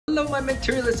Hello my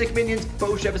materialistic minions,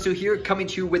 Beau here, coming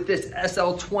to you with this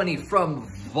SL20 from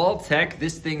Vaultek.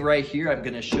 This thing right here, I'm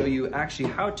gonna show you actually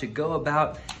how to go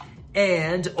about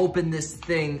and open this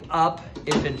thing up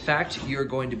if in fact you're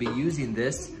going to be using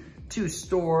this to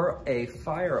store a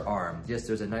firearm. Yes,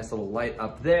 there's a nice little light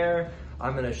up there.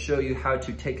 I'm gonna show you how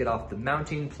to take it off the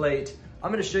mounting plate.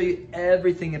 I'm gonna show you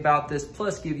everything about this,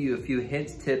 plus give you a few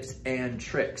hints, tips, and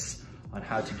tricks on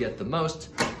how to get the most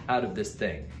out of this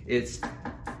thing. It's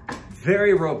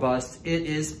very robust, it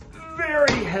is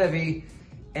very heavy,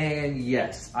 and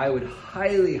yes, I would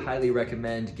highly, highly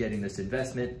recommend getting this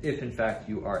investment if in fact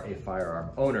you are a firearm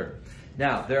owner.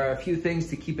 Now, there are a few things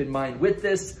to keep in mind with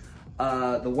this.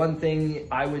 The one thing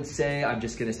I would say, I'm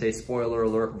just gonna say spoiler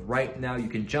alert right now, you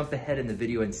can jump ahead in the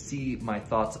video and see my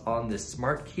thoughts on this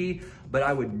smart key, but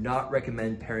I would not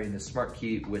recommend pairing the smart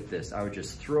key with this. I would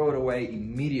just throw it away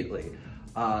immediately.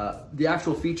 The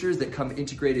actual features that come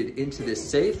integrated into this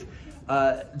safe,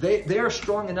 they are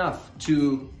strong enough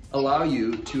to allow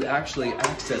you to actually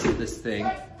access this thing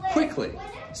quickly.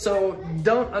 So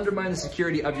don't undermine the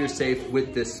security of your safe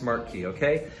with this smart key,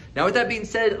 okay? Now with that being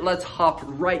said, let's hop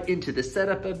right into the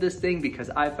setup of this thing, because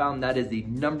I found that is the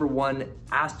 #1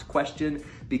 asked question,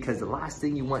 because the last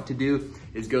thing you want to do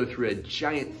is go through a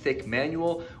giant thick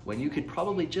manual when you could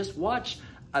probably just watch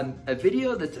a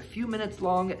video that's a few minutes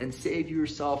long and save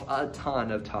yourself a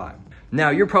ton of time. Now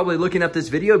you're probably looking up this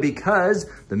video because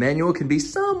the manual can be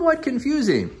somewhat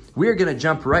confusing. We're gonna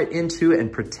jump right into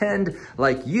and pretend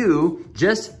like you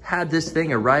just had this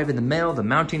thing arrive in the mail. The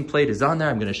mounting plate is on there.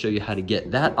 I'm gonna show you how to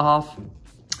get that off.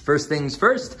 First things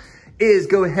first is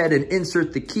go ahead and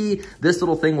insert the key. This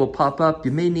little thing will pop up.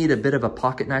 You may need a bit of a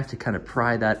pocket knife to kind of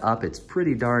pry that up. It's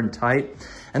pretty darn tight.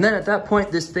 And then at that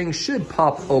point, this thing should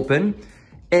pop open,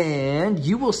 and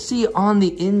you will see on the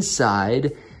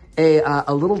inside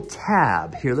a little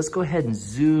tab. Here, let's go ahead and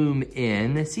zoom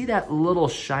in. See that little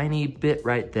shiny bit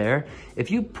right there? If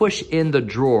you push in the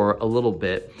drawer a little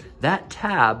bit, that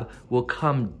tab will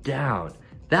come down.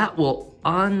 That will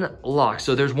unlock.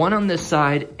 So there's one on this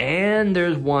side and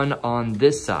there's one on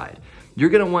this side. You're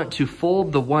gonna want to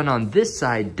fold the one on this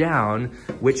side down,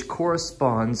 which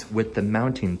corresponds with the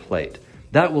mounting plate.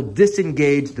 That will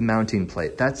disengage the mounting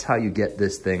plate. That's how you get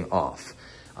this thing off.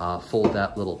 Fold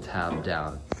that little tab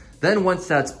down. Then once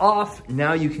that's off,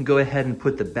 now you can go ahead and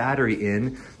put the battery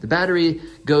in. The battery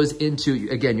goes into,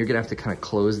 again, you're gonna have to kind of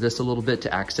close this a little bit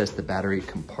to access the battery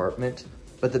compartment,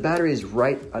 but the battery is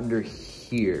right under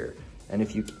here. And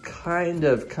if you kind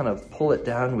of pull it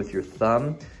down with your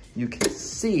thumb, you can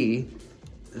see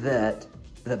that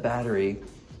the battery,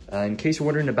 in case you're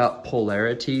wondering about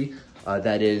polarity,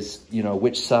 that is,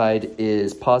 which side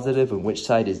is positive and which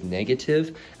side is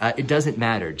negative. It doesn't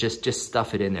matter, just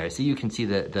stuff it in there. See, you can see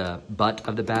the butt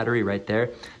of the battery right there.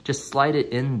 Just slide it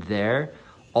in there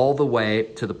all the way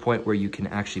to the point where you can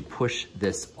actually push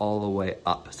this all the way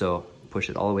up. So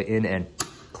push it all the way in and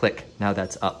click, now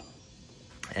that's up.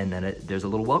 And then there's a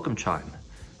little welcome chime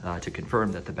to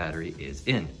confirm that the battery is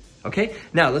in. Okay,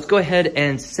 now let's go ahead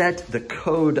and set the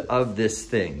code of this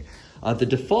thing. The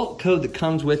default code that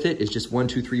comes with it is just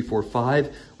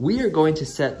 12345. We are going to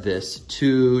set this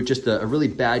to just a really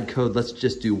bad code. Let's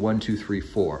just do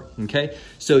 1234, okay?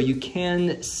 So you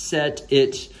can set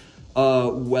it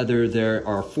whether there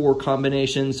are 4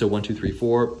 combinations, so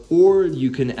 1234, or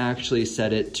you can actually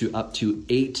set it to up to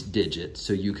 8 digits.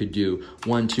 So you could do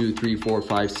 1, 2, 3, 4,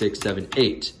 5, 6, 7,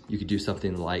 8. You could do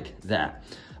something like that.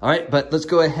 All right, but let's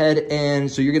go ahead and,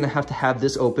 so you're gonna have to have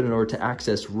this open in order to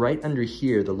access right under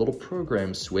here, the little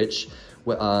program switch.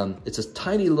 It's a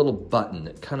tiny little button.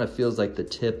 It kind of feels like the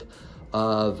tip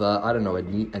of, I don't know, a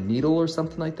needle or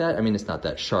something like that. I mean, it's not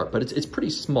that sharp, but it's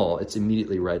pretty small. It's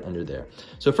immediately right under there.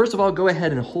 So first of all, go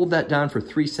ahead and hold that down for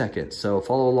 3 seconds. So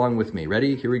follow along with me.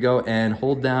 Ready? Here we go, and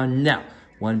hold down now.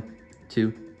 1,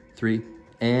 2, 3,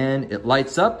 and it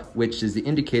lights up, which is the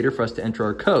indicator for us to enter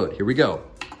our code. Here we go.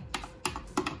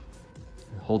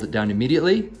 Hold it down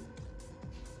immediately,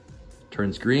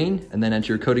 turns green, and then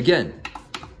enter your code again.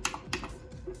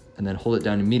 And then hold it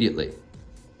down immediately.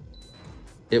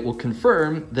 It will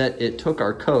confirm that it took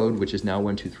our code, which is now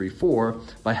 1234,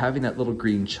 by having that little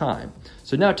green chime.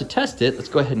 So now to test it, let's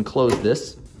go ahead and close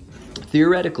this.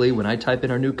 Theoretically, when I type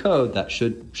in our new code, that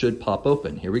should pop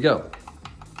open. Here we go.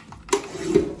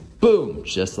 Boom,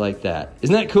 just like that.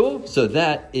 Isn't that cool? So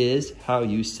that is how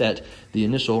you set the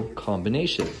initial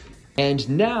combination.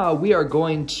 And now we are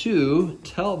going to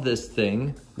tell this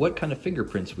thing what kind of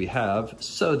fingerprints we have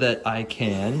so that I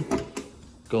can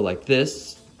go like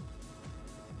this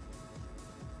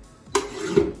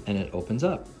and it opens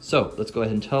up. So let's go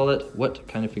ahead and tell it what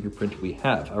kind of fingerprint we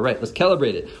have. All right, let's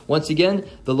calibrate it. Once again,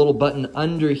 the little button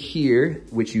under here,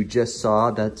 which you just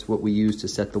saw, that's what we use to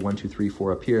set the 1, 2, 3,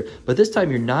 4 up here. But this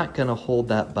time you're not gonna hold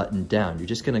that button down. You're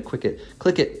just gonna click it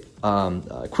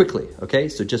quickly, okay?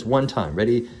 So just one time,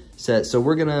 ready, set. So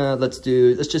we're gonna, let's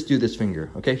just do this finger,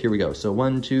 okay? Here we go. So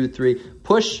 1, 2, 3,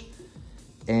 push,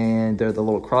 and they're the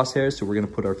little crosshairs. So we're gonna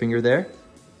put our finger there,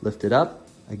 lift it up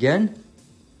again.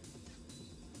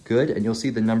 Good, and you'll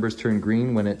see the numbers turn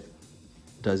green when it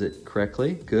does it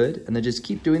correctly. Good, and then just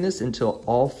keep doing this until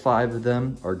all 5 of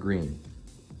them are green.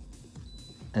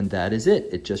 And that is it.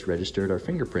 It just registered our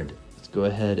fingerprint. Let's go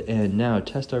ahead and now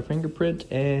test our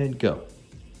fingerprint and go.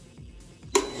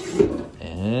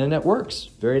 And it works,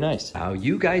 very nice. Now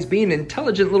you guys being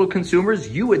intelligent little consumers,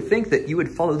 you would think that you would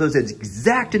follow those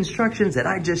exact instructions that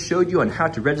I just showed you on how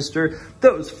to register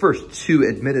those first 2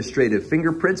 administrative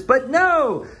fingerprints, but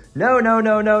no! No.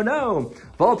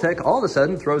 Vaultek all of a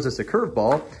sudden throws us a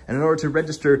curveball, and in order to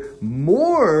register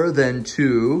more than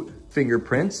 2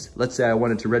 fingerprints, let's say I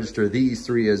wanted to register these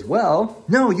 3 as well,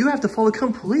 no, you have to follow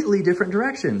completely different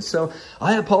directions. So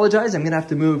I apologize, I'm gonna have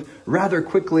to move rather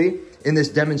quickly in this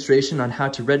demonstration on how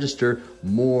to register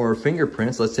more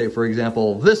fingerprints. Let's say, for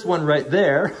example, this one right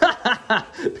there,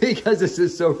 because this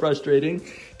is so frustrating.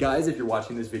 Guys, if you're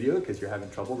watching this video because you're having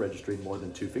trouble registering more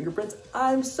than 2 fingerprints,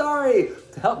 I'm sorry.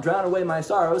 To help drown away my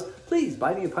sorrows, please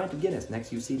buy me a pint of Guinness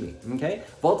next you see me, okay?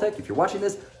 Vaultek, if you're watching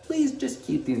this, please just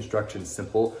keep the instructions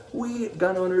simple. We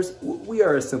gun owners, we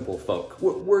are a simple folk.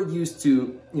 We're used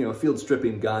to, field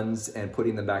stripping guns and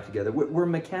putting them back together. We're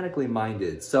mechanically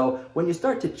minded. So when you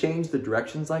start to change the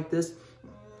directions like this,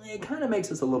 it kind of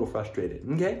makes us a little frustrated,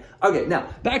 okay? Okay, now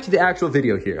back to the actual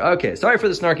video here. Okay, sorry for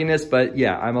the snarkiness, but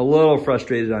yeah, I'm a little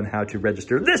frustrated on how to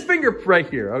register this finger right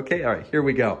here, okay? All right, here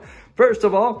we go. First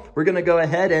of all, we're gonna go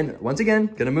ahead and, once again,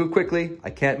 gonna move quickly. I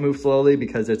can't move slowly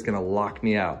because it's gonna lock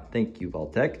me out. Thank you,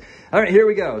 Vaultek. All right, here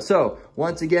we go. So,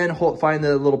 once again, find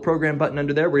the little program button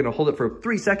under there. We're gonna hold it for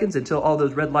 3 seconds until all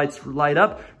those red lights light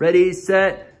up. Ready,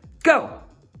 set, go!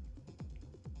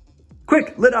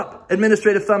 Quick, lit up,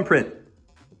 administrative thumbprint.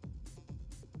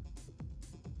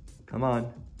 Come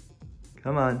on.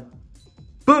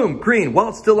 Boom, green. While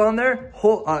it's still on there,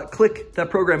 click that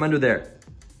program under there.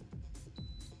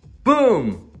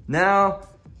 Boom, now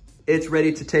it's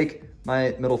ready to take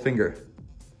my middle finger.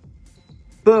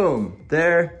 Boom,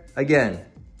 there again.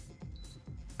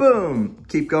 Boom,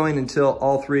 keep going until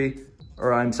all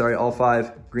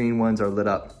 5 green ones are lit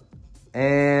up.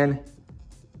 And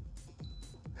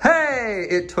hey,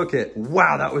 it took it.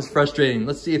 Wow, that was frustrating.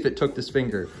 Let's see if it took this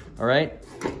finger, all right?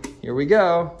 Here we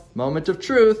go, moment of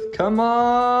truth, come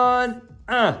on.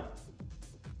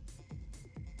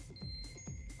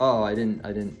 Oh, I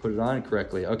didn't put it on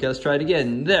correctly. Okay, let's try it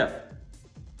again, there.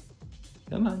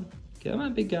 Come on,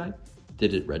 big guy.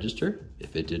 Did it register?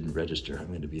 If it didn't register,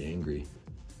 I'm gonna be angry.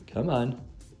 Come on.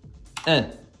 Hey,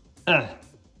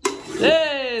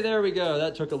 there we go.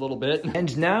 That took a little bit.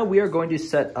 And now we are going to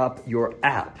set up your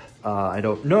app. I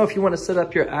don't know if you want to set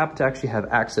up your app to actually have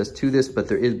access to this, but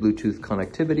there is Bluetooth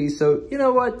connectivity. So you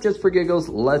know what, just for giggles,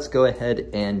 let's go ahead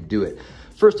and do it.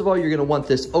 First of all, you're gonna want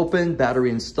this open, battery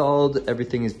installed,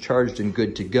 everything is charged and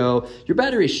good to go. Your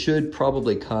battery should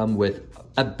probably come with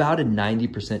about a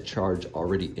 90% charge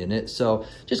already in it. So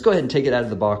just go ahead and take it out of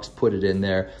the box, put it in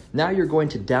there. Now you're going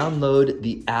to download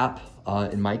the app.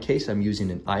 In my case, I'm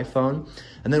using an iPhone.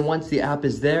 And then once the app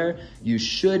is there, you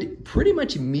should pretty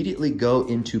much immediately go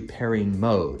into pairing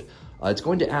mode. It's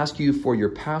going to ask you for your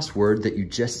password that you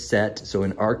just set. So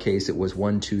in our case, it was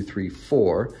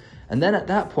 1234. And then at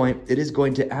that point, it is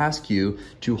going to ask you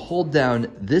to hold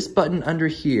down this button under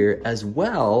here as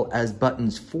well as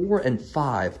buttons 4 and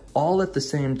 5 all at the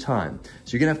same time.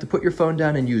 So you're gonna have to put your phone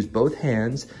down and use both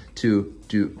hands to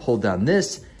hold down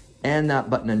this and that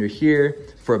button under here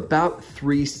for about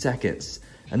 3 seconds.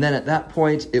 And then at that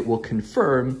point, it will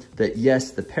confirm that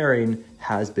yes, the pairing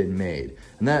has been made.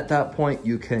 And then at that point,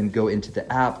 you can go into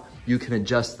the app, you can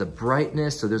adjust the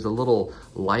brightness. So there's a little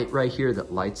light right here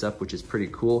that lights up, which is pretty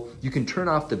cool. You can turn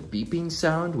off the beeping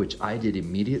sound, which I did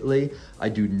immediately. I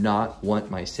do not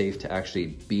want my safe to actually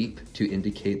beep to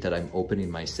indicate that I'm opening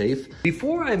my safe.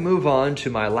 Before I move on to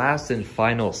my last and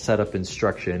final setup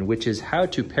instruction, which is how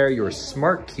to pair your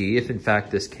smart key, if in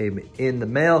fact this came in the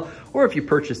mail, or if you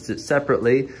purchased it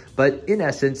separately. But in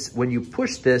essence, when you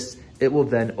push this, it will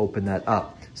then open that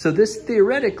up. So this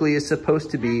theoretically is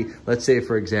supposed to be, let's say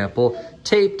for example,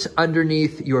 taped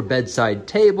underneath your bedside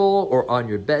table or on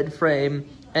your bed frame,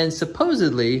 and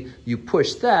supposedly you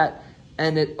push that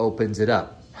and it opens it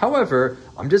up. However,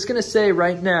 I'm just gonna say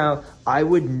right now, I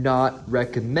would not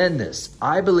recommend this.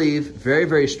 I believe very,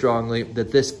 very strongly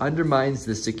that this undermines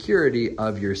the security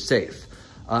of your safe.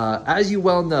 As you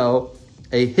well know,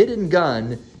 a hidden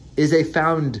gun is a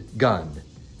found gun,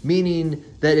 meaning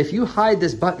that if you hide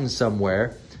this button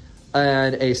somewhere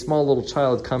and a small little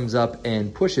child comes up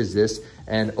and pushes this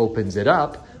and opens it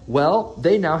up, well,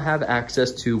 they now have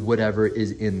access to whatever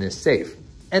is in this safe.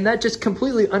 And that just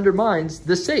completely undermines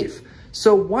the safe.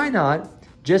 So why not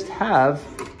just have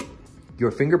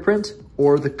your fingerprint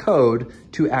or the code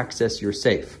to access your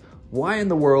safe? Why in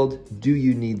the world do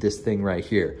you need this thing right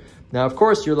here? Now, of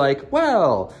course, you're like,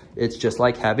 well, it's just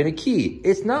like having a key.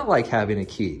 It's not like having a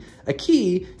key. A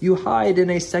key you hide in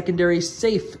a secondary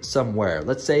safe somewhere.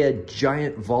 Let's say a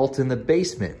giant vault in the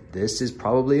basement. This is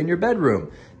probably in your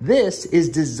bedroom. This is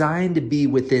designed to be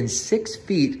within 6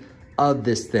 feet of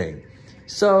this thing.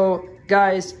 So,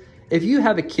 guys, if you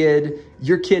have a kid,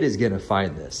 your kid is gonna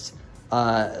find this.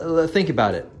 Think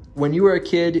about it. When you were a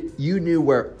kid, you knew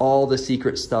where all the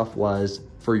secret stuff was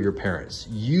for your parents.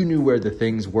 You knew where the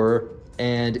things were.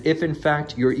 And if in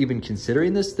fact you're even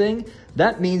considering this thing,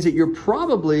 that means that you're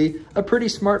probably a pretty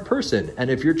smart person. And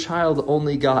if your child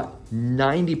only got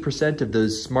 90% of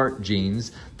those smart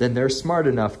genes, then they're smart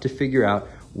enough to figure out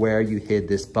where you hid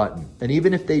this button. And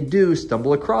even if they do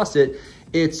stumble across it,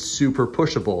 it's super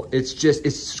pushable. It's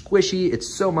squishy, it's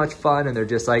so much fun. And they're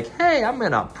just like, hey, I'm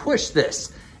gonna push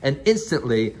this. And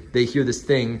instantly they hear this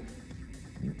thing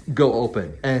go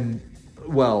open. And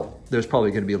well, there's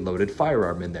probably gonna be a loaded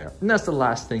firearm in there. And that's the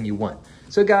last thing you want.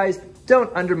 So guys,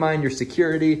 don't undermine your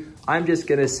security. I'm just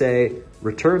gonna say,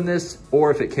 return this,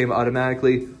 or if it came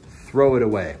automatically, throw it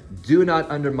away. Do not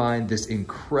undermine this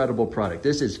incredible product.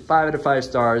 This is 5 out of 5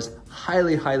 stars,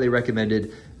 highly, highly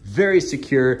recommended, very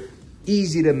secure,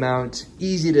 easy to mount,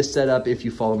 easy to set up if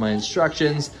you follow my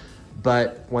instructions.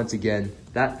 But once again,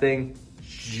 that thing,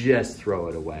 just throw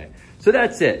it away. So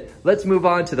that's it. Let's move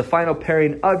on to the final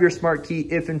pairing of your smart key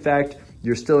if in fact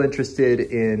you're still interested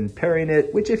in pairing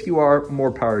it, which if you are,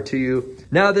 more power to you.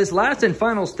 Now this last and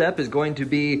final step is going to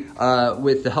be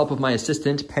with the help of my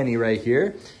assistant, Penny, right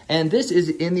here. And this is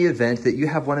in the event that you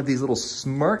have one of these little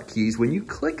smart keys. When you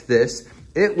click this,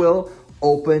 it will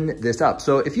open this up.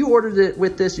 So if you ordered it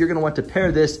with this, you're gonna want to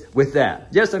pair this with that.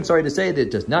 Yes, I'm sorry to say that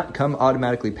it does not come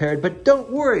automatically paired, but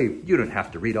don't worry, you don't have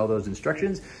to read all those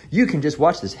instructions. You can just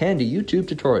watch this handy YouTube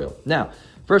tutorial. Now,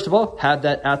 first of all, have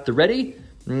that at the ready,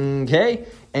 okay?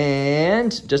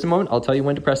 And just a moment, I'll tell you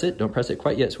when to press it. Don't press it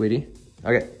quite yet, sweetie.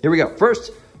 Okay, here we go.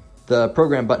 First, the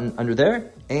program button under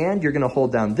there, and you're gonna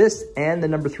hold down this and the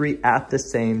number 3 at the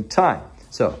same time.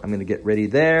 So I'm gonna get ready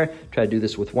there, try to do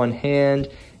this with one hand,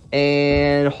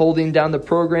 and holding down the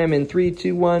program in 3,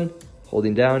 2, 1,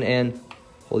 holding down and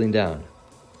holding down.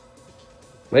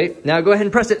 Wait, now go ahead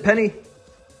and press it, Penny.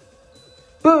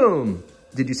 Boom!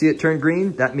 Did you see it turn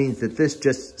green? That means that this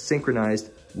just synchronized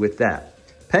with that.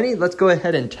 Penny, let's go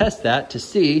ahead and test that to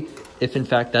see if in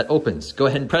fact that opens. Go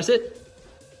ahead and press it.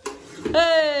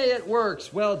 Hey, it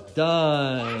works. Well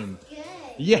done. That's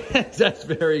good. Yes, that's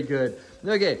very good.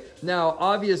 Okay, now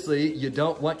obviously you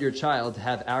don't want your child to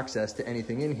have access to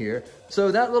anything in here.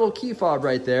 So that little key fob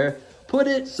right there, put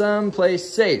it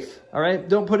someplace safe, all right?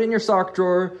 Don't put it in your sock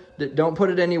drawer. Don't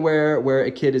put it anywhere where a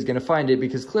kid is gonna find it,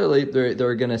 because clearly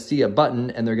they're gonna see a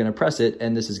button and they're gonna press it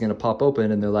and this is gonna pop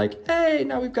open and they're like, hey,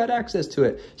 now we've got access to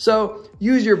it. So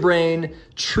use your brain,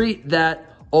 treat that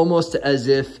almost as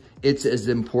if it's as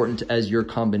important as your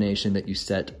combination that you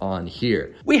set on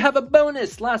here. We have a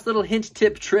bonus, last little hint,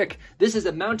 tip, trick. This is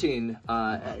a mounting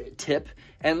tip.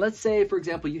 And let's say, for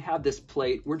example, you have this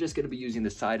plate. We're just gonna be using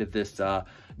the side of this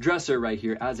dresser right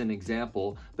here as an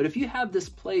example. But if you have this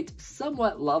plate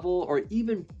somewhat level or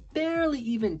even barely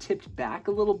even tipped back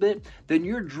a little bit, then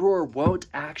your drawer won't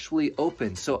actually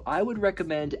open. So I would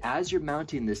recommend, as you're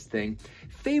mounting this thing,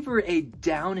 favor a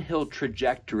downhill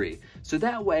trajectory. So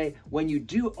that way, when you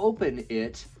do open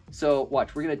it, so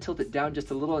watch, we're gonna tilt it down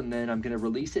just a little and then I'm gonna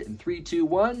release it in 3, 2,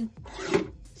 1.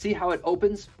 See how it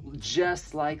opens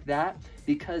just like that?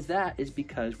 Because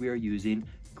we are using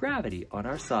gravity on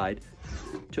our side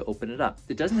to open it up.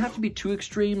 It doesn't have to be too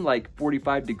extreme, like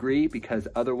 45 degree, because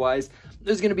otherwise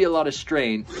there's gonna be a lot of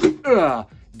strain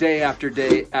day after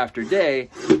day after day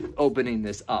opening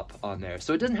this up on there.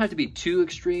 So it doesn't have to be too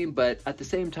extreme, but at the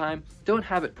same time, don't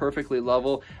have it perfectly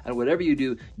level. And whatever you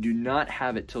do, do not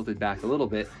have it tilted back a little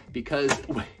bit, because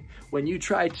when you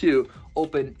try to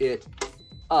open it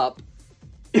up,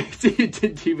 see, it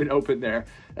didn't even open there.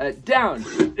 Down,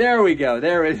 there we go,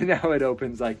 there it is, now it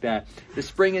opens like that. The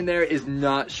spring in there is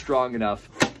not strong enough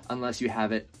unless you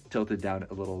have it tilted down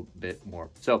a little bit more.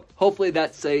 So hopefully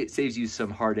that saves you some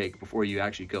heartache before you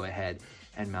actually go ahead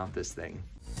and mount this thing.